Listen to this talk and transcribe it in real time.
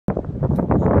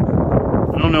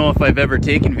don't know if I've ever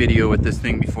taken video with this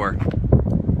thing before.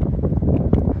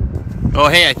 Oh,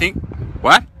 hey, I think...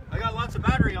 What? I got lots of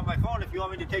battery on my phone if you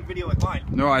want me to take video with mine.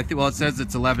 No, I think, well, it says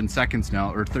it's 11 seconds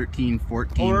now, or 13,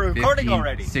 14, we're recording 15,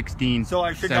 already. 16, So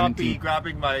I should 17. not be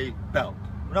grabbing my belt.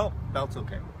 No, belt's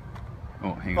okay.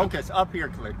 Oh, hang on. Focus, up here,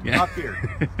 Clint. Yeah. Up here.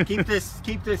 keep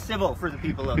this civil for the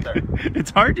people out there.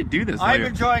 It's hard to do this. I'm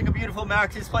enjoying a beautiful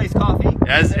Max's Place coffee.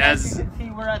 As you can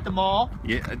see, we're at the mall.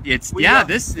 Yeah,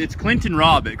 it's Clint and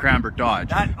Rob at Cranbrook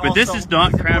Dodge. But this is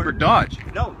not Cranbrook Dodge.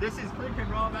 No, this is Clint and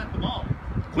Rob at the mall.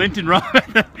 Clint and Rob,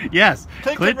 yes.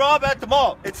 Clint and Rob at the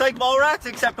mall. It's like Mallrats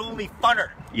except only funner.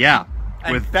 Yeah.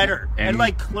 And better. And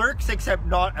like Clerks except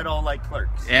not at all like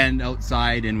Clerks. And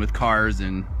outside and with cars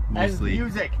and mostly. And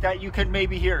music that you can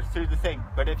maybe hear through the thing.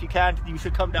 But if you can't, you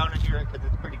should come down and hear it because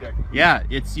it's pretty good. Yeah,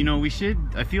 it's, you know,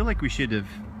 I feel like we should have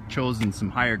chosen some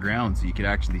higher ground so you could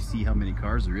actually see how many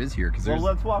cars there is here. Well,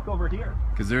 let's walk over here.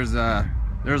 Because there's a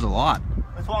lot.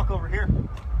 Let's walk over here.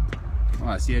 Oh,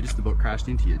 I see, I just about crashed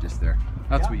into you just there.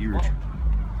 That's what you were...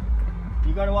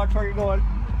 You gotta watch where you're going.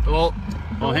 Well,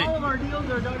 hey. All of our deals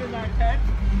are done in that tent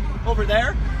over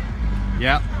there.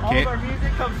 Yeah, okay. All of our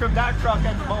music comes from that truck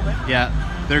at the moment. Yeah,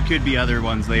 there could be other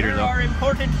ones later though. There are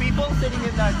important people sitting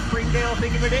in that Springdale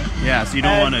thingamajig. Yeah, so you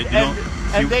don't want to...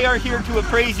 And they are here to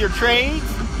appraise your trades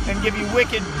and give you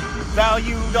wicked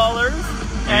value dollars.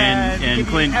 And give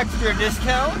Clint, you extra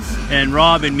discounts. And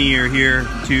Rob and me are here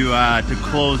to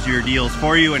close your deals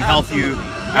for you and help you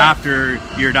after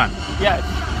you're done. Yes,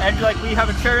 and like we have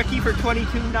a Cherokee for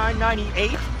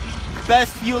 $22,998.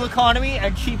 Best fuel economy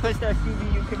and cheapest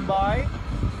SUV you can buy.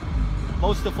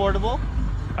 Most affordable.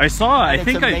 I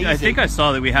think I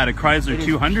saw that we had a Chrysler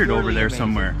 200 over there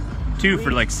somewhere.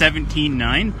 For like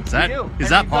 $17,900. Is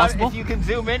that possible? If you can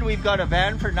zoom in, we've got a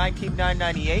van for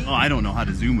 $19,998. Oh, I don't know how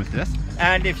to zoom with this.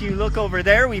 And if you look over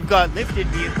there, we've got lifted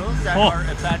vehicles that are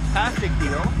a fantastic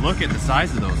deal. Look at the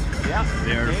size of those. Yeah,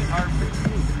 they are pretty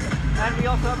sweet. And we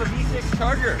also have a V6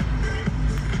 Charger.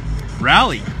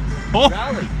 Rally. Oh,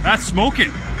 Rally. That's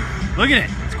smoking. Look at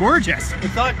it. It's gorgeous.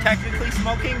 It's not technically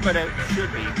smoking, but it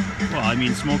should be. Well, I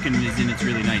mean, smoking is in it's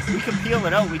really nice. We can peel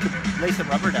it out. We can lay some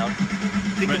rubber down.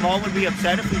 Think the mall would be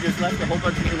upset if we just left a whole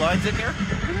bunch of new lines in here?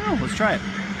 I don't know. Let's try it.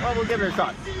 Well, we'll give it a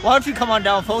shot. Why don't you come on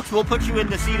down, folks? We'll put you in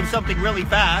the seat of something really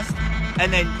fast,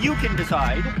 and then you can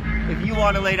decide if you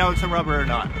want to lay down some rubber or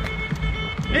not.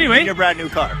 Anyway, in your brand new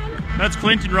car. That's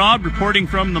Clint and Rob reporting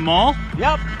from the mall.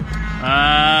 Yep.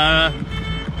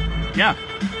 Yeah.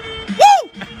 Woo!